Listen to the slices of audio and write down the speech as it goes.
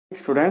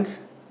Students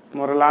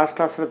more last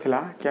class रे थिला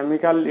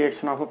chemical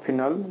reaction of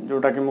final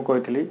जोटा कि मु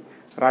कहथली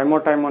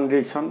राइमोटाइमन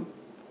रिएक्शन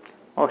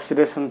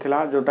ऑक्सीडेशन थिला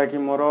जोटा कि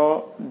मोर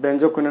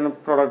बेंजोक्विनोन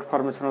प्रोडक्ट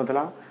फॉर्मेशन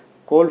होतला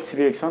कोल्ब्स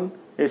रिएक्शन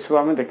ए सब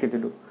आमे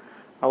देखिथिलु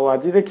आ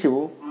आज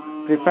देखिबु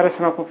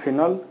प्रिपरेशन ऑफ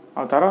फिनल आ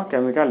तार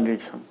केमिकल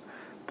रिएक्शन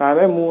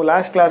तारे मु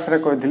लास्ट क्लास रे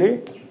कहथली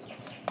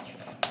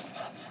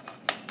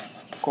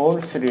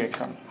कोल्ब्स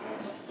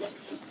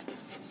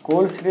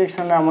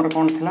रिएक्शन हमर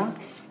कोन थिला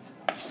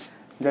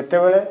जते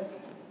बेले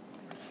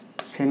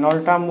फिनल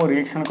टा मु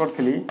रिएक्शन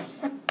करथली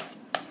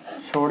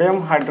सोडियम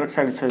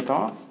हाइड्रोक्साइड सहित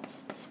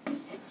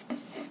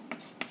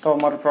तो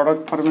मोर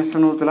प्रोडक्ट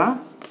फॉर्मेशन होतला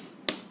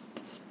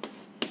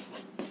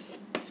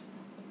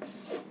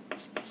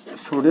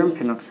सोडियम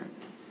फिनॉक्साइड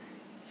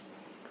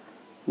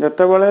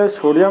जते बेले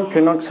सोडियम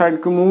फिनॉक्साइड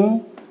को मु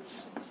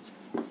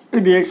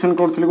रिएक्शन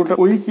करथली गोटे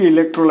वीक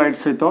इलेक्ट्रोलाइट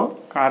सहित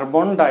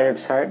कार्बन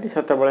डाइऑक्साइड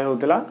सेते बेले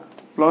होतला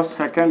प्लस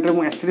सेकंड रे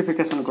मु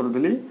एसिडिफिकेशन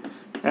करथली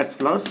H+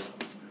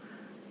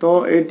 तो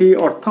एटी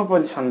अर्थ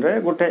पोजिशन रे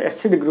गोटे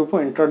एसिड ग्रुप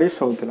इंट्रोड्यूस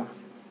होतला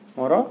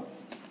मोर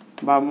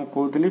बा मु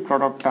कहतली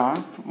प्रोडक्ट टा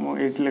मु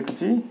एटी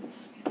लिखछि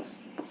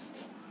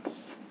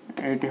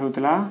एटी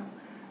होतला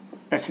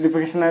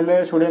एसिडिफिकेशन आले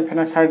सोडियम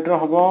फिनॉक्साइड रो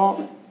हबो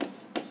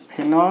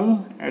फिनॉल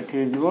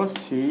एटी जिवो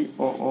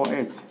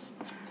COOH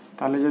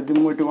ताले जदि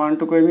मु एटी 1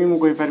 2 कहबी मु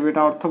कहि परबी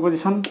एटा अर्थ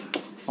पोजिशन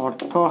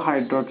अर्थ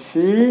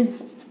हाइड्रोक्सी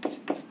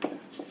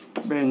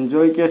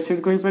बेंजोइक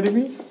एसिड कहि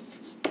परबी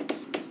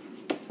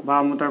बा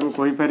मु ताको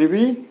कहि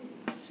परिबी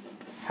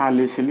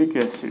सैलिसिलिक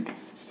एसिड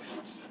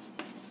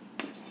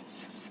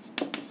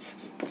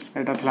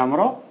एटा थला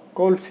हमरो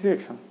कोल्ब्स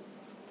रिएक्शन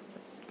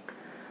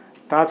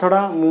ता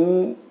छडा मु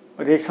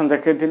रिएक्शन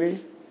देखैथिली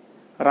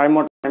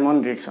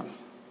राइमोटाइमन रिएक्शन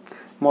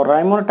मो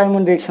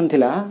राइमोटाइमन रिएक्शन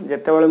थिला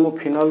जते बेले मु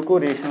फिनॉल को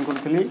रिएक्शन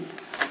करथिली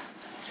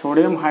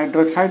सोडियम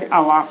हाइड्रोक्साइड आ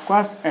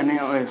aqueous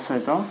NaOH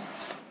सहित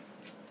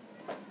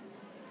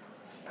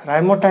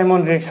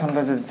राइमोटाइमन रिएक्शन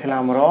रे थिला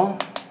हमरो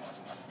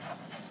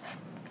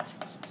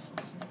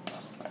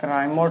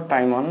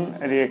राइमोटाइमन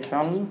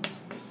रिएक्शन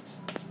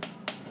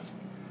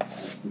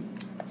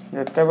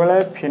जते बेले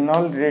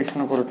phenol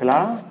reaction करथिला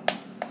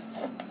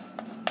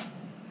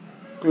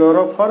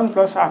chloroform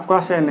plus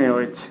aqueous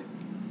NaOH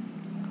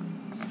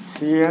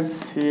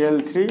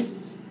CHCl3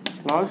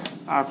 plus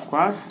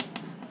aqueous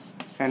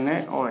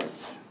NaOH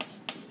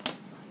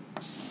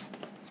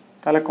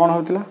ताले कोन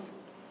होतिला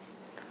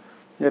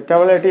जते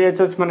बेले एटी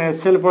HH माने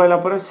HCl पळैला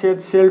पर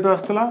CHCl2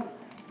 आस्तला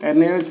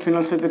NaOH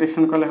फिनॉल से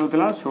रिएक्शन कले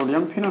होतला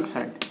सोडियम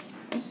फिनॉक्साइड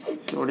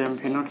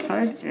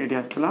एडी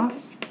आस्तला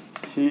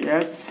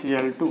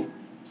CHCl2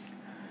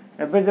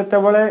 एबे जते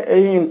बेले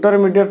एई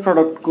इंटरमीडिएट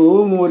प्रोडक्ट को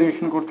मु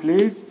रिएक्शन करथली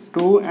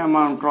 2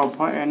 अमाउंट ऑफ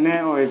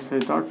NaOH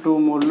सहित 2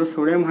 मोल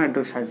सोडियम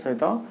हाइड्रोक्साइड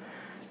सहित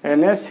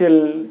NaCl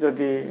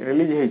जदी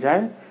रिलीज हे जाय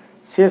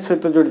से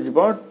सहित जोडी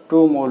जिवो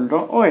 2 मोल रो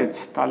OH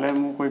ताले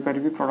मु कोइ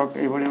परबी प्रोडक्ट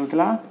एई भली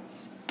होतला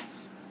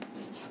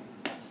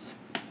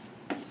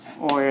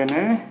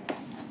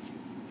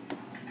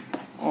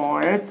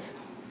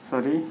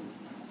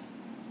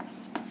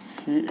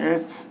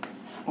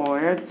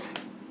CHOH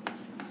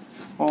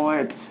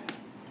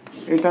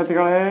एटा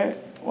तिकाले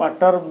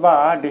वाटर बा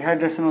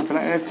डिहाइड्रेशन होतला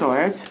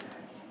HOH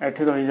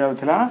एठी रहि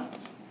जाउतला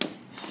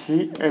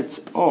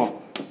CHO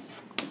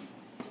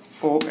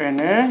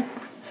ONA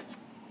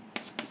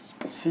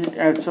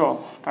CHO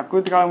ताकु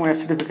तिका मु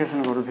एसिडिफिकेशन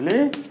करूथली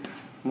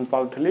मु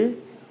पाउथली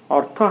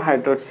ऑर्थो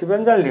हाइड्रोक्सी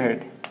बेंजाल्डिहाइड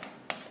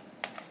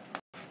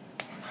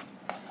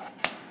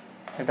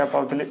एटा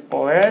पाउथली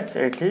OH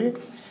एठी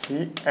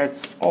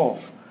CHO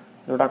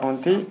जोटा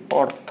कोनती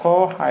ऑर्थो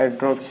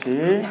हाइड्रोक्सी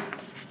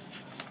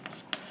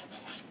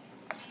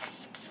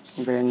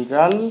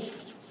बेंजाल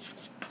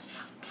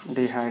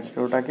डिहाइड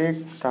जोटा कि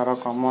तार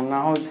कॉमन ना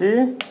होची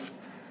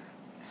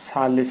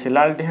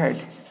सैलिसिलाल डिहाइड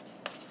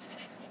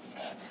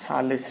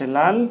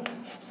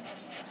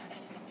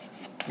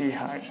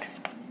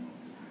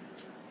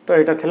तो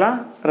एटा थिला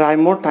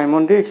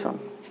राइमोटाइमन रिएक्शन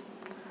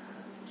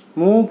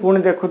मु पुणी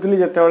देखुली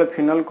जते बेले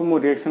फिनॉल को मु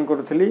रिएक्शन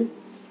करूथली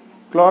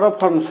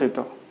क्लोरोफॉर्म सहित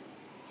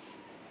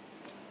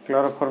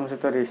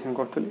रिएक्शन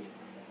करथली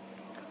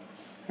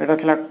एटा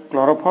थिला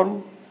क्लोरोफॉर्म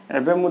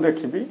एबे मु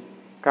देखिबी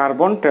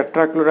कार्बन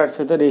टेट्राक्लोराइड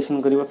सहित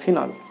रिएक्शन करिवो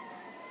फिनॉल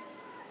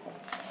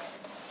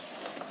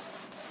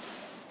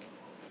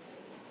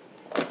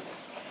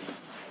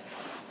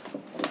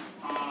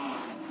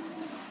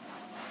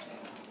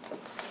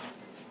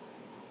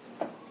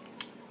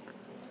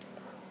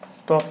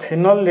तो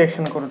फिनॉल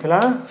रिएक्शन करूथला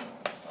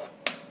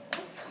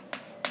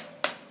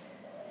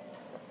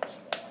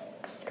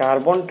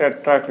कार्बन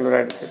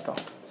टेट्राक्लोराइड सहित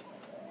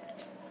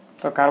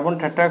तो कार्बन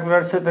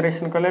टेट्राक्लोराइड सहित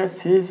रिएक्शन कले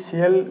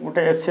CCl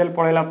गोटे HCl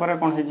पळैला पर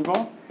कोन हे जिवो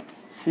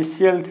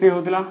CCl3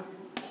 होतला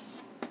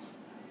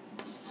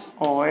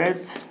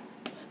OH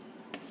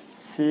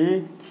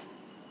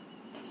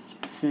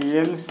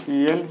CCl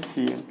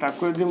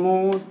ताको यदि मु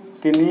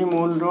 3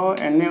 मोल रो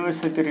NaOH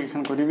सहित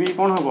रिएक्शन करिवि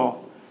कोन हबो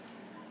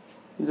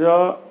जो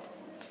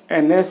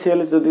NaCl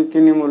जदि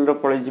 3 मोल रो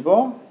पळै जिवो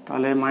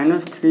ताले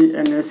 -3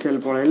 NaCl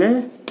पळैले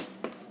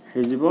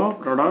हे जिवो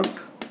product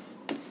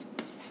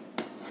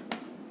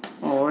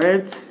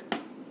OH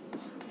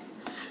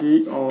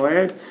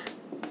COH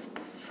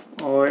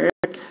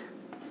OH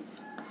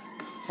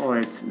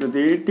OH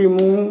जदि ये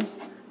मु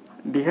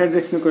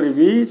डिहाइड्रेशन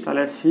करी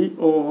ताले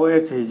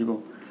COOH हो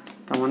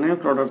ताने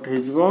प्रोडक्ट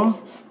हो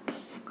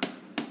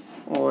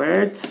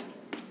OH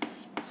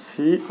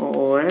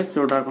COOH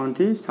जोटा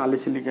कहती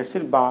सालिसिलिक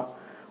एसिड बा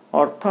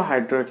ऑर्थो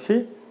हाइड्रोक्सी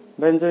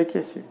बेंजोइक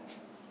एसिड।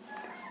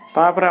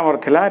 तापर आमर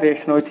थिला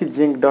रिएक्शन होइथि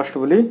जिंक डस्ट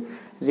बोली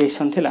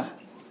रिएक्शन थिला।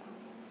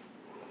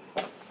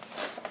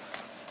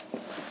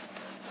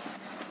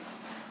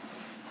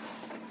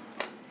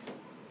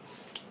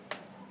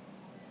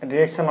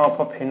 Reaction of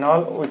a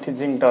phenol with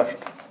zinc dust.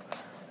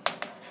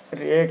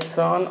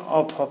 Reaction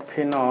of a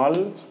phenol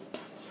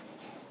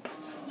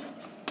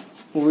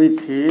with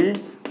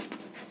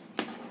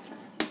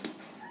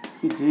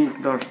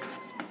zinc dust.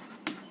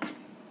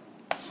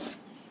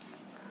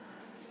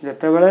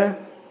 जते बेले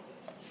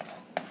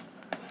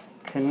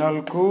फिनल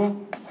को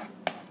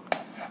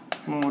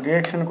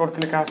रिएक्शन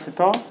करथिल का सहित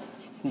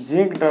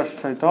जिंक डस्ट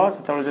सहित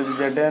सेतबेले जदि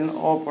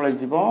ZnO पळे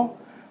जीवो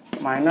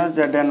माइनस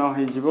ZnO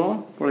हो जीवो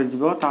पळे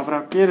जीवो तापर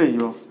के रहि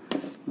जीवो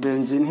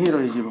बेंजीन ही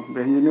रहि जीवो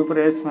बेंजीन ऊपर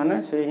H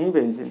माने से ही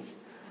बेंजीन।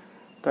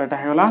 तो एटा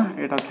हेला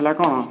एटा थिला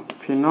कोन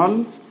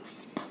फिनल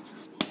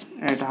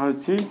एटा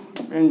होची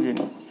बेंजीन।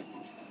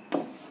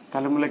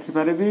 ताले मु लिखि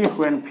पारेबी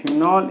when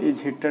final is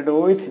heated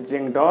with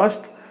zinc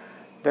dust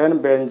then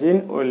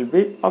benzene will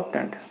be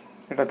obtained।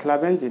 एटा थिला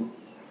बेंजीन।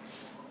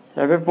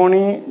 एबे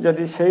पुनी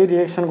जदि सही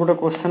रिएक्शन गोटे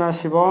क्वेश्चन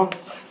आसीबो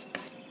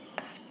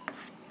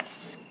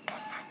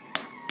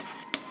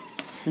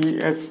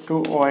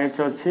CH2OH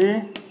अछि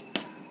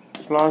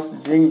प्लस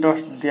जिंक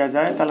डस्ट दिया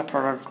जाए ताले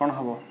प्रोडक्ट कोन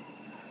हबो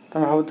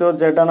तमे भाबतो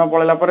जेडन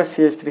पळेला पर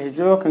CH3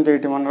 हिजो किंतु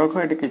एटी मन रखो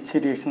एटी किछि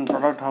रिएक्शन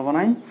प्रोडक्ट हबो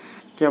नै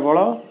केवल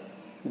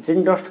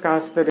जिंक डस्ट का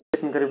सहित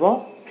रिएक्शन करिवो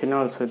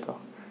फिनल सहित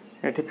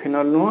eighty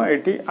final no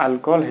eighty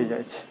alcohol हो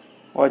जाय छै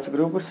OH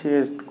ग्रुप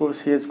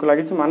CH को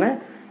लागि माने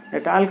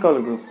एटा अल्कोहल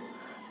ग्रुप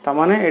ता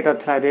माने एटा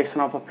थिला reaction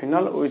of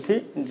final with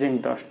zinc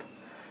dust.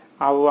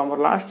 आउ हमर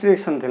लास्ट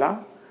रिएक्शन थिला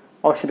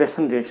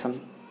ऑक्सीडेशन रिएक्शन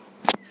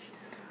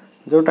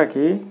जोटा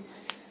कि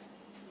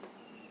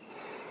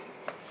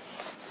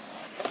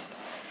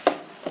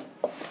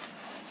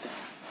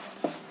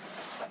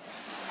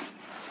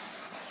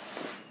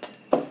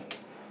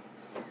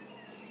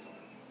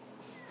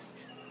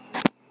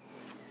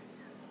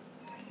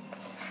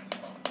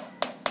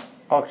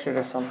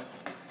ऑक्सीडेशन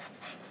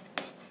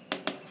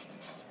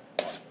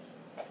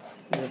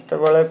जिते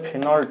बड़े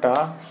फिनल टा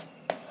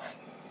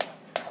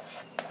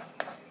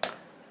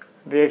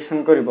रिएक्शन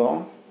करिवो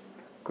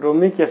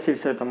क्रोमिक एसिड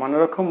सहित मन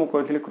रख मु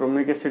कहली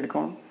क्रोमिक एसिड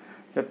कौन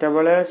जिते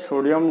बड़े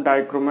सोडियम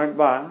डाइक्रोमेट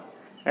बा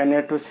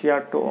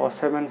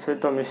Na2Cr2O7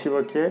 सहित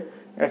मिसिबो के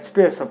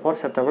H2SO4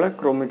 सेते बड़े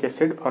क्रोमिक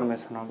एसिड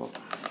फॉर्मेशन हबो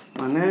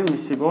माने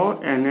मिसिबो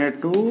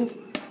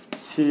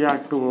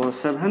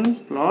Na2Cr2O7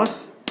 प्लस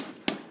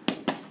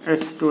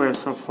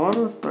H2SO4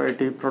 तो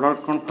ये प्रोडक्ट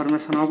कौन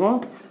फॉर्मेशन हबो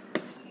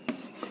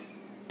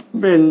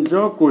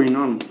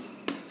बेंजोक्विनोन।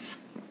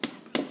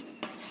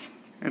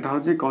 एटा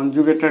होची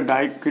कंजुगेटेड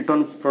डाइकीटोन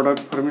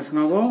प्रोडक्ट फॉर्मेशन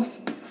हबो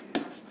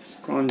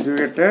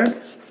कंजुगेटेड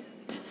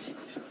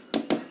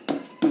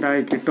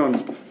डाइकीटोन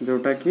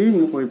जोटा कि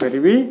मु कहि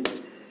परिबी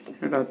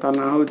एटा ता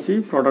ना होची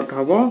प्रोडक्ट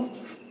हबो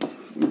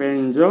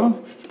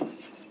बेंजोक्विनोन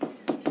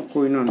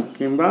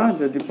किंबा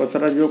जदि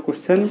पचरा जो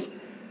question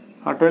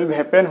what will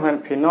happen when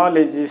phenol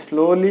is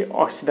slowly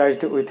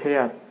oxidized with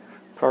air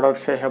product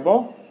से हेबो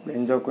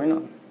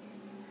बेंजोक्विनोन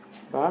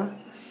बा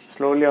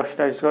slowly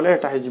oxidized गले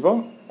एटा हिजबो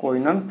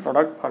क्विनोन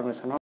प्रोडक्ट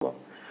फॉर्मेशन हबो।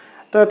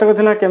 तो एतक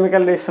थिला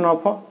केमिकल रिएक्शन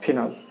ऑफ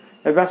फिनल।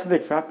 एबे आस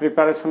देखबा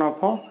प्रिपरेशन ऑफ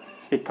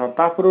इथर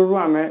ता पूर्व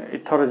आमे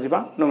इथर जिबा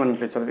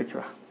नोमेनक्लेचर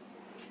देखबा।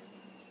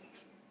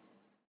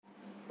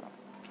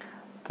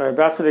 तो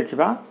एबे आस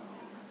देखबा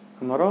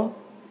हमरो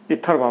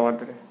इथर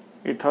बाबद रे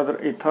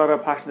इथर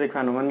फास्ट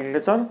देखबा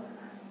नोमेनक्लेचर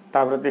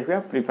तापर देखिबा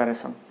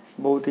प्रिपरेशन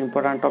बहुत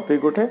इंपोर्टेंट टॉपिक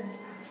गोटे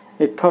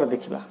इथर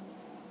देखिबा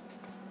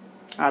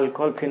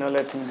अल्कोहल फिनल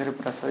एथिन धरे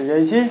पूरा सरी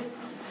जाई छी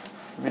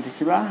बे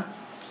देखिबा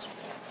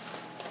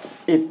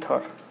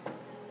इथर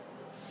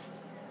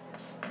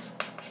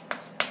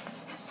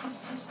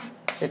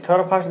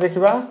इथर फास्ट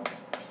देखिबा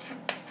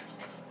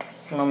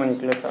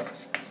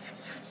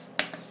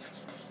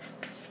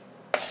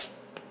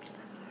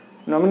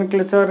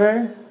नोमेनक्लेचर रे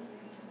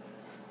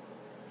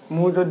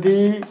मु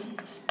जदी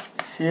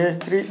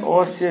CH3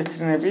 और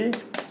CH3 ने भी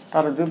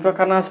तार दु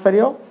प्रकार नास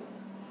परियो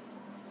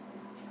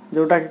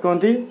जोटा कि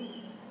कहती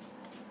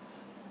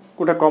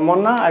गोटे कॉमन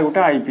ना आ गोटे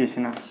आईपीएस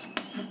ना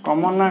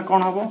कॉमन ना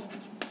कौन हबो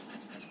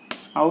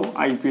आउ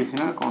आईपीएस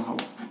ना कौन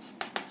हबो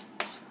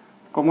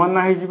कॉमन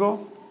ना हिजिबो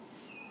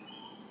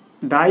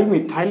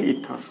डाइमिथाइल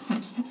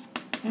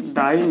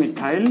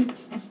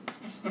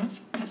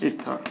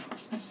ईथर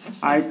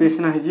आईपीएस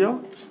ना हिजियो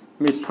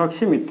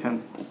मिथॉक्सी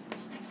मिथेन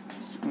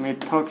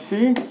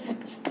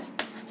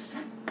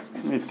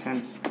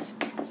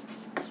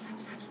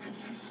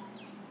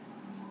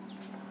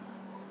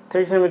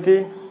ठीक सेमती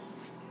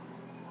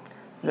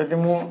जदि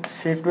मु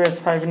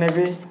C2H5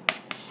 नेबी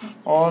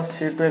और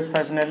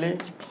C2H5 नेली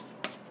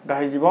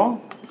डाई जीवो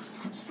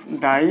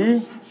डाई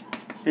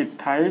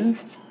इथाइल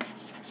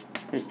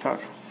इथर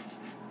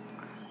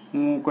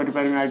मु करि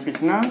पारि आईपी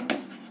ना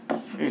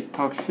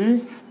इथॉक्सी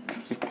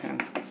इथेन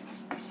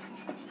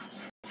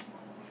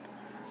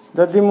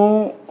जदि मु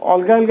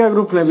अलग अलग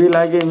ग्रुप ने भी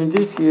लाइक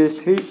एमती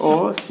CH3O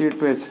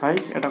C2H5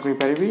 एटा कहि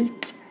पारिबी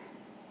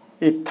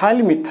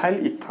इथाइल मिथाइल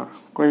इथर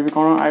कोई भी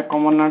कौन आए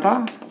कॉमन नाटा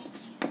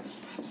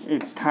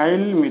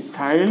इथाइल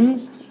मिथाइल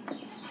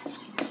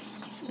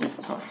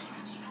इथर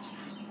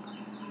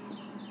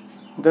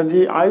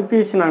जदि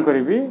आईपीएच ना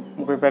करी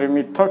मुझे पारि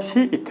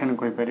मिथॉक्सी इथेन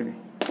कहि पारि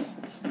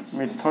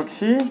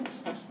मिथॉक्सी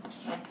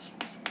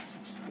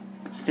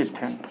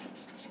इथेन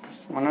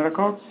मन रख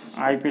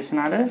आईपीएच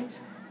ना रे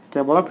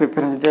केवल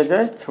प्रिफरेंस दिया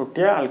जाए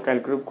छोटिया अल्काइल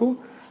ग्रुप को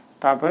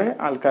तापर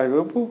अल्काइल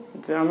ग्रुप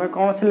आम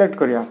कौन सिलेक्ट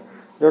करिया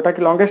जोटा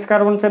कि लॉन्गेस्ट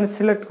कार्बन चेन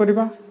सिलेक्ट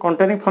करिबा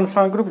कंटेनिंग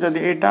फंक्शनल ग्रुप जदि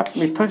एटा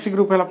मिथॉक्सी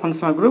ग्रुप है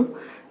फंक्शनल ग्रुप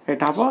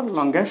एटा हम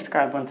लॉन्गेस्ट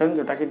कार्बन चेन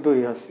जोटा कि 2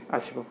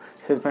 आसीबो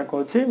से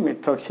कहूँ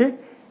मिथॉक्सी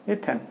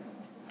इथेन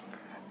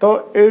तो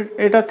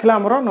एटा थिला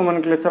हमरो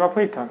नोमेनक्लेचर ऑफ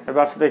इथर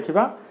एबा से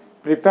देखिबा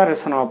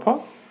प्रिपरेशन ऑफ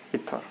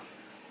इथर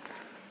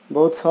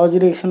बहुत सहज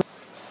रिएक्शन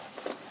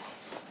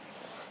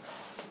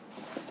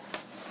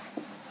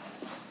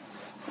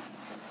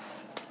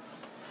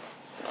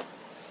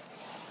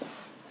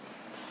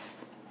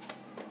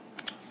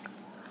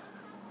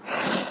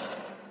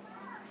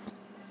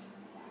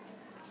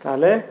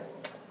ताले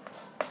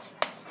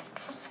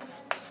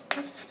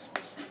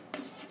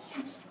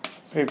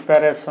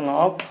प्रिपरेशन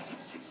ऑफ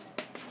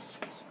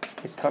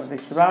इथर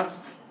देखिबा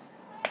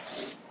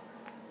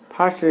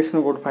फर्स्ट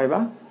रिएक्शन कोड पाइबा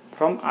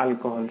फ्रॉम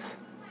अल्कोहल्स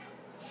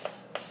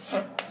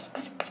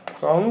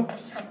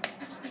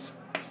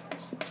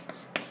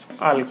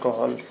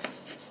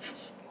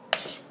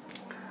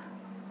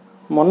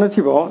मन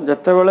थिबो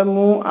जते बेले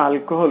मु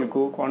अल्कोहल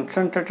को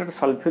कंसंट्रेटेड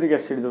सल्फ्यूरिक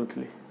एसिड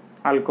दउतली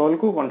अल्कोहल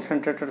को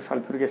कंसंट्रेटेड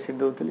सल्फ्यूरिक एसिड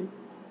दउतली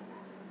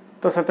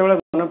तो सेते बेले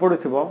मन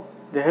पडुथिबो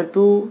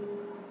जेहेतु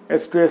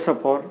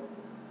H2SO4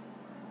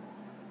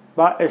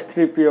 बा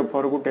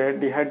H3PO4 गुटे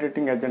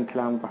डिहाइड्रेटिंग एजेंट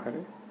थिला हम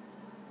पाखरे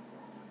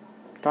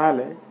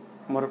ताले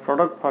मोर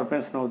प्रोडक्ट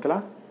फॉर्मेशन होतला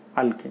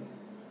अल्किन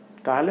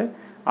ताले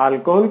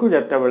अल्कोहल को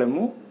जते बेले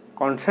मु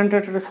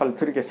कंसंट्रेटेड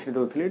सल्फ्यूरिक एसिड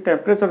दउतली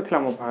टेम्परेचर थिला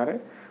मो पाखरे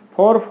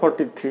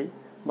 443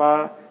 बा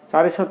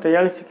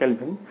 443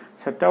 केल्विन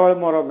सेते बेले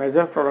मोर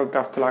मेजर प्रोडक्ट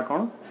आस्तला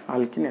कोन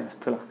अल्किन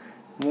आस्तला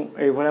मु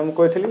एई भले मु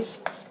कहथली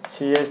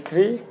CH3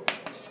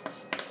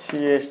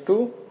 CH2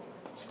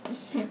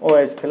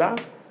 OH थिला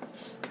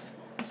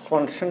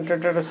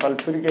कंसंट्रेटेड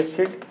सल्फ्यूरिक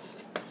एसिड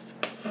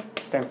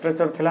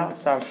टेम्परेचर थिला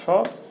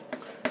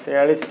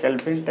 443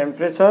 केल्विन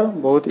टेम्परेचर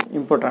बहुत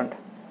इंपोर्टेंट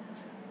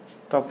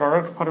तो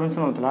प्रोडक्ट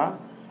फॉर्मेशन होतला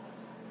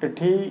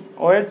एठी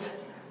OH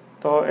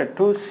तो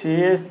एठू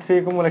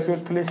CH3 को मु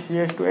लिखिथली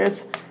CH2H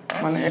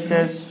माने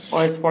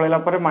OH पळेला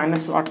परे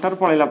माइनस वाटर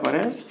पळेला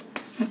परे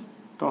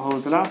तो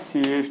होतला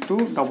CH2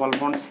 डबल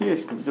बॉन्ड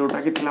CH2 जोटा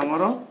कि थिला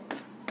मोर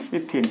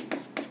इथिन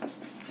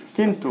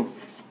किंतु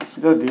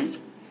जदि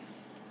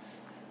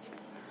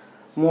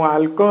मु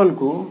अल्कोहल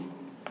को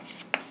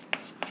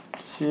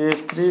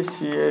CH3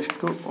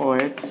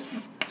 CH2OH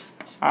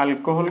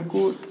अल्कोहल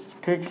को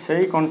ठीक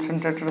सही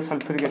कंसंट्रेटेड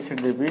सल्फ्यूरिक एसिड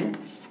देबी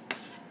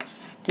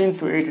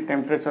किंतु एटी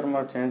टेम्परेचर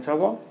मोर चेंज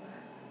होबो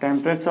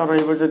टेम्परेचर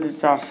रहिबो जदि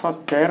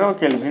 413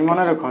 केल्विन मन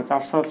रख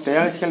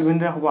 443 केल्विन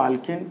रे होबो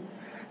अल्किन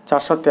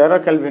 413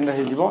 केल्विन रे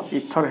हिजिबो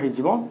इथर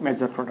हिजिबो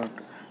मेजर प्रोडक्ट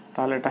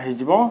ताले एटा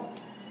हिजिबो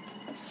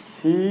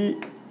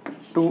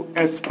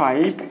C2H5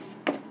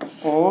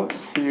 O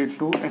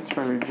C2H5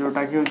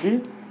 जोटा कि होची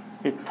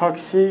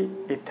इथॉक्सी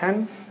इथेन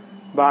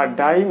बा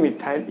डाई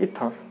मिथाइल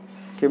इथर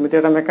केमिति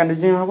एटा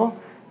मेकानिज्म हबो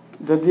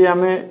जदि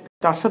आमे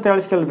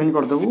 443 केल्विन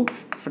कर देबू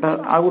एटा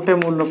आ गुटे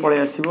मूल्य पळे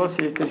आसीबो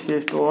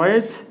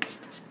CH3CH2OH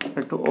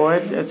एटू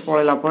OH H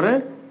पळेला परे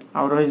आ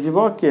रहि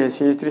जिवो के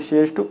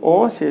CH3CH2O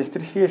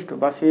CH3CH2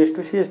 बा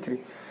CH2CH3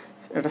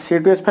 एटा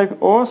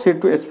C2H5O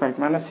C2H5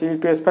 माने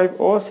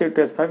C2H5O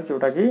C2H5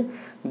 जोटा कि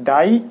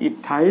डाई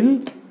इथाइल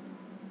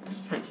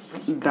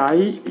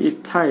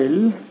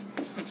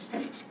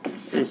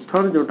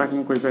इथर जोटा कि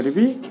कहि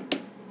परिबी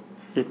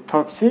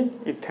इथॉक्सी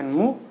इथेन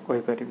मु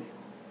कहि परिबी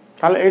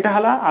ताले एटा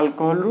हला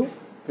अल्कोहल रु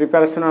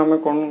प्रिपरेशन हम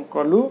कोन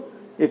कलु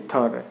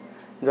इथर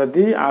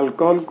जदि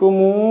अल्कोहल को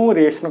मु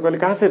रिएक्शन कली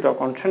का सहित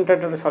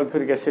कंसंट्रेटेड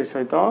सल्फ्यूरिक एसिड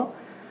सहित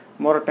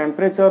मोर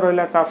टेम्परेचर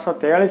रहला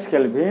 443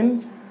 केल्विन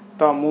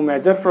तो मु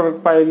मेजर प्रोडक्ट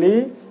पाइली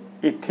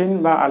इथिन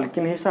बा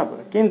अल्किन हिसाब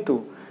किंतु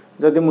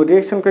जदि मु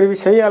रिएक्शन करी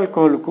सही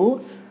अल्कोहल को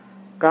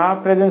का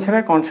प्रेजेंस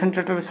रे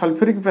कंसंट्रेटेड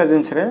सल्फ्यूरिक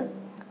प्रेजेंस रे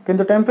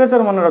किंतु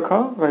टेम्परेचर मन रख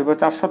रहइबो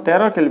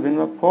 413 केल्विन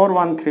बा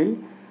 413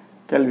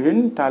 केल्विन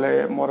ताले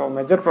मोर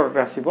मेजर प्रोडक्ट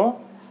आसीबो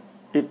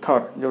इथर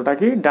जोटा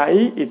कि डाई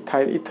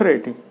इथाइल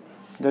इथरेटी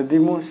जदि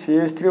मु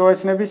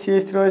CH3OH नेबी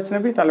CH3OH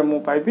नेबी ताले मु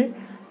पाइबी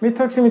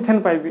मिथॉक्सी मिथेन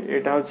पाइबी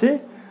एटा होची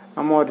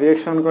हम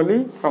रिएक्शन कली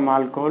फ्रॉम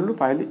अल्कोहल रु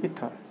पाइली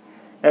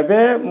इथर एबे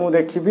मु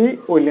देखिबी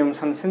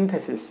विलियमसन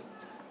सिंथेसिस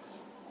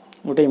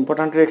गोटे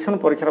इंपोर्टेंट रिएक्शन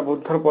परीक्षा बहुत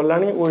थर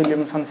पड़लानी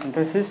Williamson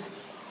synthesis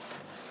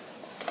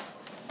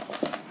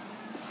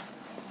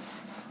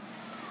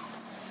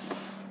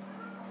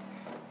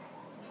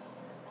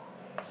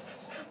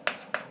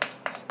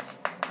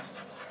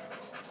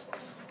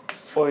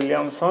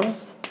Williamson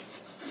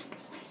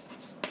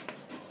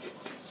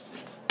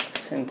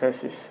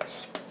synthesis.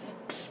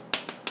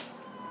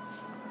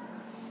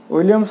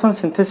 Williamson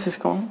synthesis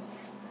कौन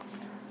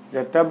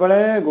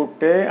जेतेबेले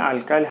गोटे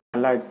alkyl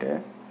halide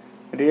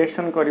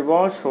reaction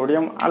करिवो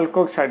sodium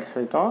alkoxide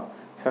सहित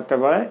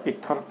सेतेबेले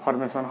इथर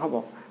फॉर्मेशन हबो।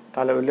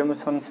 ताले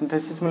विलियमसन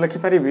सिंथेसिस में लिखि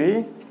परिबी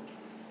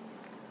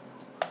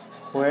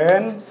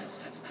when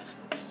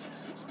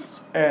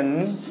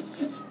an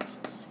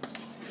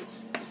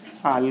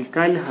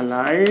alkyl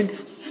halide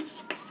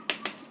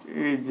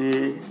is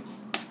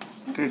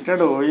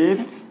treated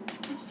with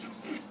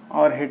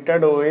or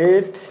heated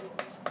with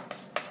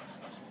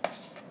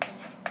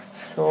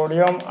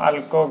sodium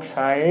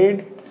alkoxide,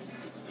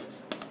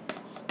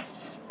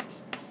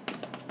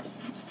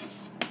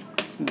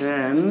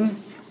 then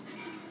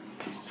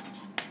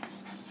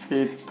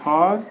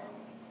ether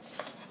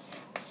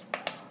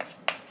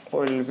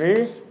will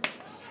be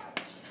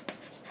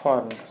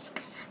formed.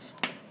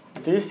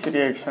 This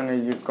reaction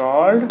is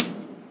called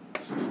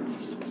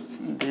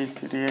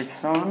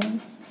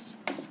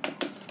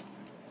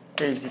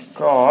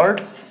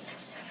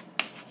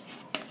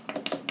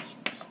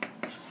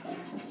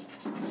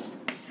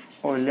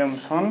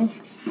Williamson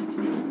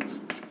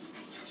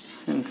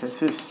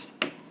synthesis.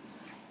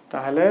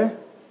 ताहले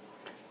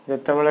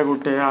जेतेबेले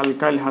गोटे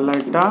alkyl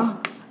हालाइडटा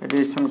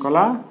reaction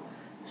कला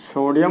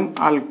sodium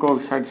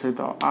alkoxide सहित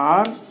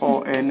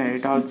RON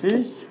एटा होची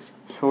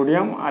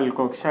sodium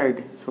alkoxide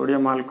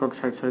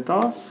सहित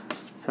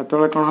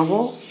सेतेबेले कोन हबो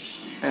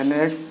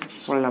NaX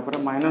पळला पर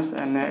minus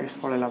NaX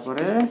पळला पर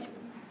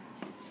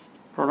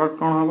product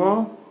कोन हबो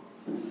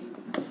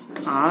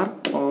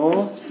ROR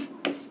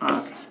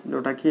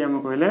जोटा कि हम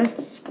कहले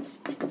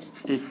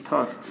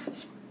इथर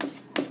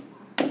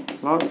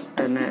प्लस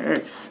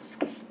NaX।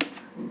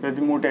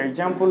 यदि मोटे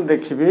एग्जांपल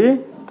देखिबी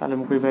ताले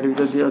हम कहि परिबी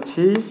जदि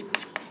अछि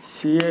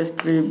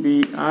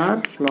CH3Br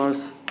प्लस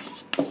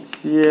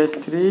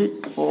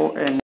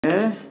CH3ONa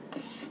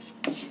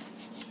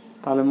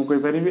ताले हम कहि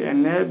परिबी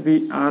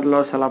NaBr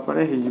लॉस हला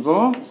परे हिजबो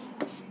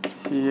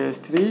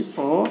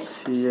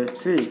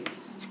CH3OCH3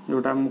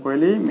 जोटा हम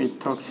कहली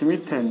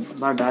मिथॉक्सीमीथेन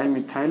बा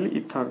डाइमिथाइल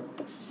इथर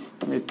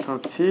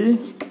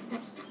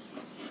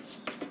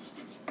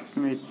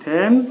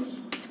मिथॉक्सीमीथेन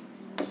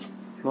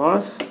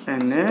प्लस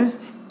NaBr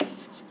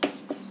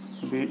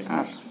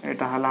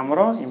एटा हला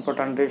हमरो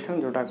इंपोर्टेंट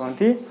रिएक्शन जोटा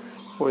कहती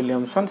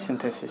Williamson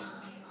synthesis.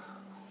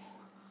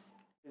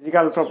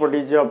 Physical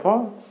properties of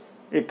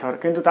ether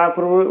किंतु ता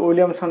पूर्व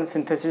विलियमसन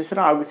सिंथेसिस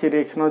रा आ किसी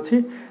रिएक्शन अछि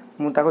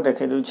मु ताको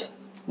देखाइ दोछि।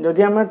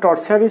 जदि हम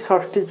टर्शियरी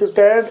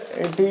सब्स्टिट्यूटेड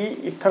एटी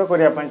इथर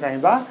करिया पय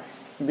चाहिबा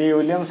बी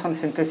विलियमसन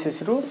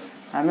सिंथेसिस रु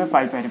हमें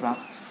पाई परिबा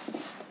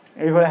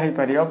एही भला हे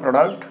परियो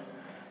प्रोडक्ट।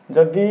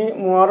 जदि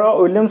मोर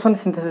विलियमसन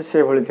सिंथेसिस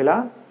से भली थिला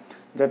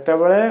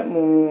जेतेबेले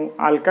मु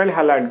अल्काइल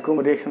हालाइड को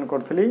रिएक्शन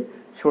करथली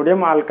सोडियम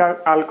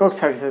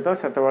अल्कोक्साइड सहित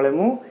सेतेबेले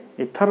मु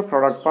इथर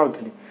प्रोडक्ट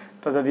पाउथली।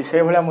 तो जदि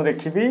से भला मु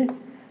देखिबी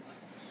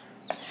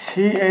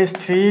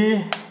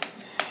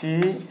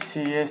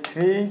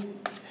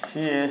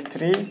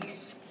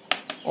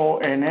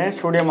CH3ONa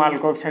सोडियम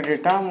अल्कोक्साइड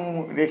एटा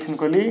मु रिएक्शन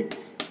कली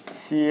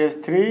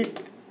CH3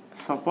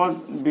 सपोज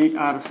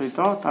Br सहित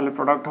ताले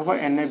प्रोडक्ट हो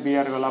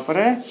NaBr गला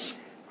परे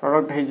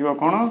प्रोडक्ट हे जिवो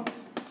कोन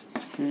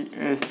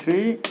CH3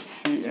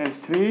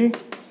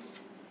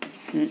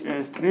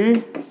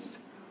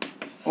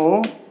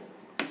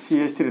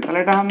 ताले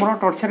एटा हमरो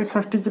टर्शियरी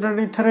सब्स्टिट्यूटेड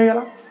इथर हे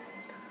गला।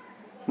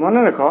 मन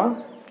रखो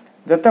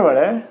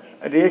जेतेबेले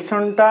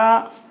रिएक्शन टा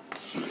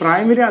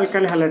प्राइमरी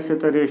अल्काइल हालाइड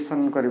सहित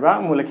रिएक्शन करबा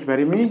मु लिखि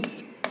परिमी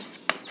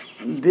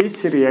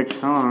this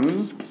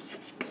reaction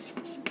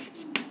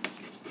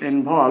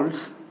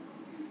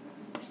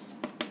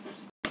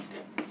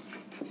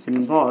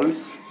involves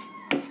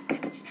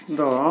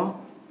the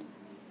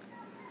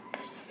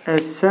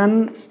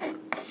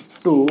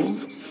SN2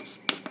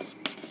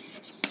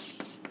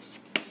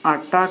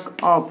 attack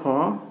of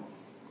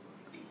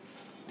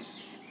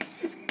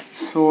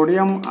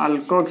sodium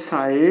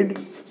alkoxide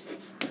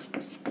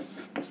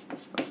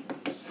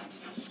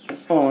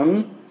on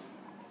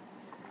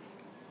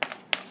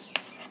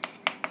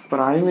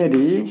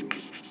primary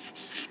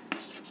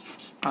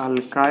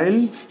alkyl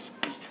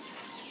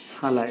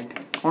halide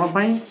कौन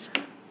पाई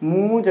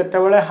मु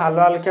जेतेबेले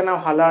हालो अल्केन और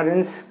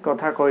हालोआरिन्स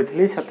कथा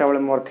कहितली सेतेबेले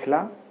मोर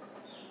थिला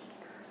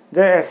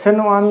जे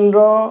SN1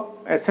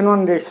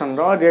 रिएक्शन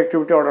रो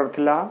रिएक्टिविटी ऑर्डर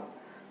थिला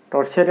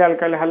टर्शियरी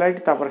अल्काइल हालाइड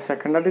तापर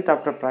सेकेंडरी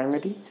तापर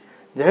प्राइमरी।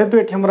 जेहेतु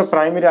एठी हमर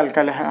प्राइमरी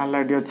अल्काइल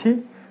हालाइड अछि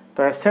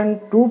तो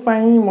SN2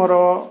 पाई मोर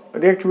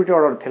रिएक्टिविटी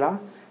ऑर्डर थिला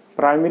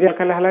प्राइमरी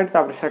अल्काइल हालाइड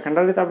तापर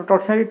सेकेंडरी तापर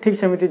टर्शियरी। ठीक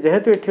सेमिति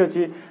जेहेतु एठी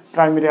अछि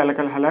प्राइमरी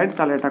अल्काइल हालाइड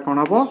ताले एटा कोन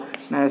हबो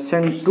ना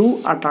SN2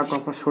 attack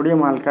of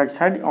sodium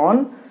alkoxide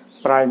on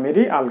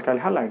primary alkyl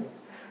halide.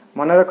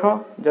 मन रखो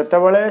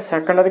जेतेबेले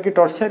सेकेंडरी की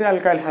tertiary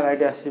alkyl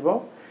halide आसीबो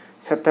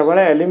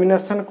सेतेबेले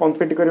elimination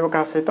compete करिवो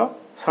का सहित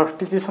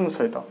सब्स्टिट्यूशन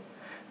सहित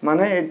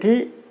माने एठी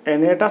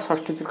Na टा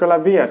सब्स्टिट्यूट कला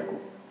Br को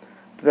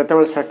तो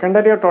जेतेबेले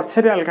सेकेंडरी और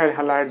टर्शियरी अल्काइल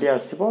हालाइड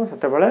आसीबो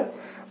सेतेबेले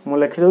मु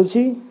लिखि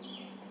दउची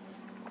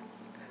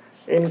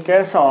in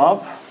case of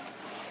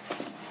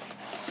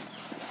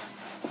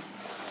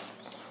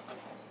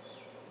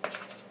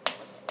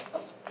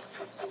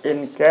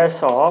in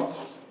case of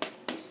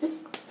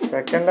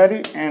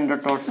secondary and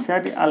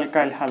tertiary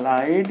alkyl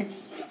halide,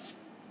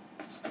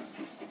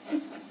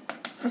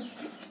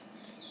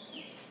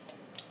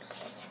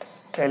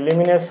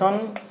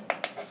 elimination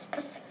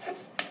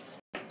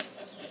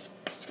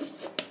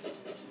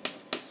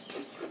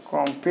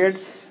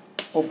competes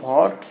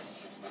over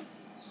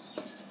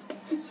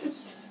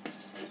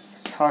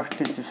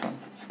substitution.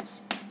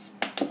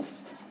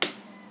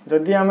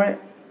 जदि आम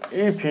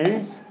if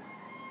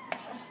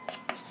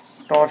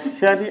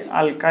tertiary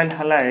alkyl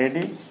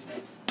halide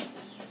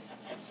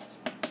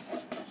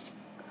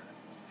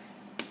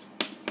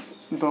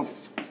the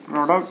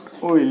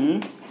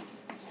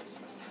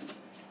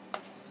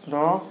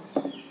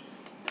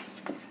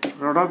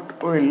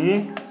product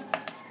will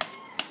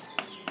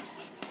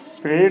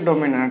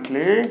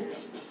predominantly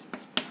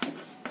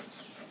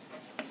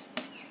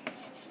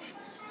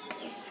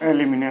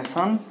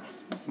elimination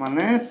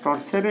माने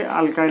tertiary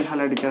alkyl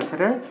halide केस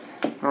रे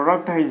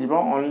product है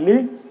only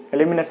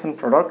elimination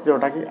product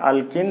जोटा कि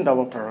alkene दब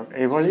product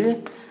ये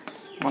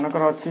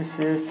मनकर अच्छी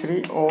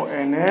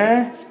CH3ONA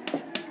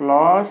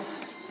plus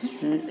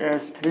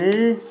CH3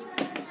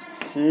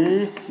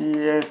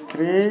 CH3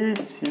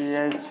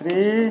 CH3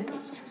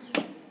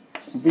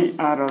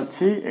 Br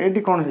अच्छी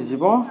ये कौन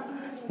हो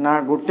ना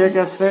गोटे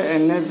केस रे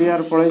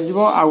NaBr पलैज आ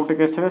गोटे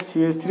केस रे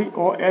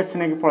CH3OH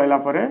नहीं पलैला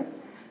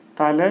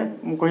ताले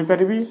मु कहि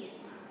परिबी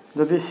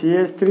जदि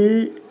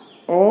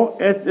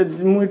CH3OH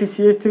मुझे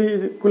CH3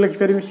 को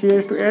लिखिपर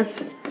CH2H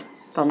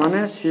ता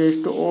माने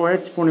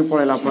CH2OH पुणी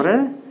पलैला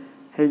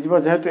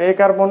जेहेतु ए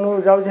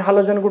कार्बन जाऊँ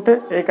हालोजन गोटे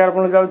ए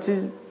कार्बन जाऊँगी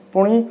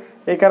पुणी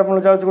ए कार्बन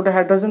जाऊँ गोटे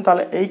हाइड्रोजन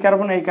ताले ए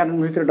कार्बन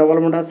भितर डबल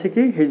बॉन्ड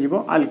आसिकी हो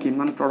आल्किन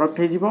मान प्रोडक्ट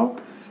हो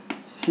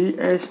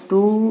CH2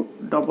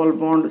 double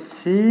bond C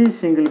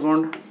single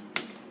bond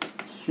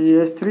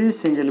CH3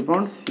 single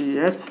bond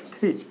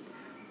CH3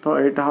 तो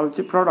यहाँ हूँ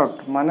प्रोडक्ट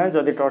माने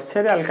जदि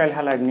टर्शियरी अल्काइल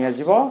हालाइड नि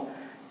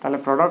ताले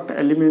प्रोडक्ट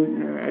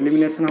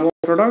एलिमिनेशन हो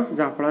प्रोडक्ट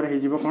जहाँ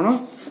फल हो कौन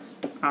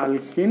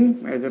आल्किन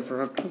एज ए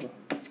प्रोडक्ट हो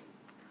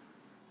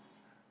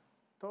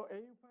तो